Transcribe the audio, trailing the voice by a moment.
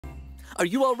Are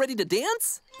you all ready to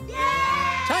dance?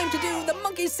 Yeah! Time to do the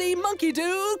monkey see, monkey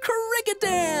do cricket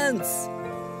dance!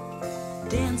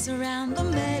 Dance around the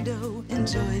meadow,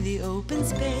 enjoy the open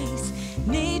space.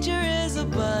 Nature is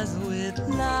abuzz with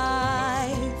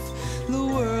life. The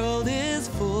world is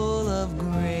full of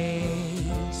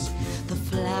grace. The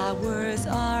flowers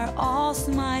are all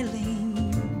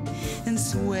smiling and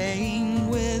swaying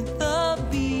with the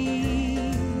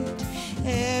beat.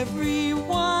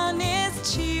 Everyone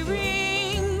is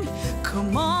cheering.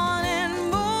 Come on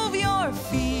and move your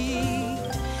feet.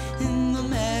 In the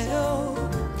meadow,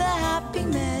 the happy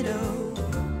meadow.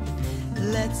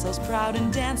 Let's us proud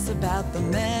and dance about the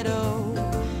meadow.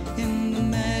 In the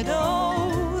meadow,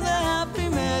 the happy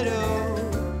meadow.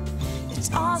 It's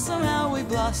awesome how we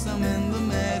blossom in the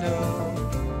meadow.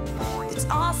 It's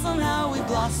awesome how we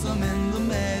blossom in the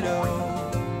meadow.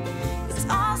 It's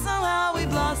awesome how we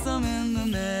blossom in the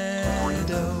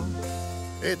meadow.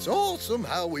 It's awesome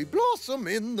how we blossom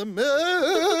in the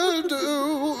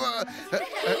meadow.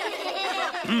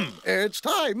 It's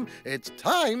time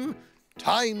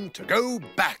to go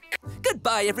back.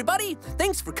 Goodbye, everybody.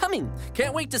 Thanks for coming.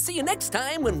 Can't wait to see you next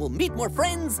time when we'll meet more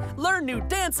friends, learn new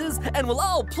dances, and we'll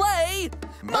all play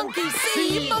Monkey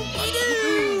See, Monkey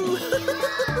Do!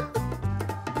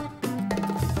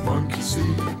 Monkey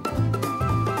see,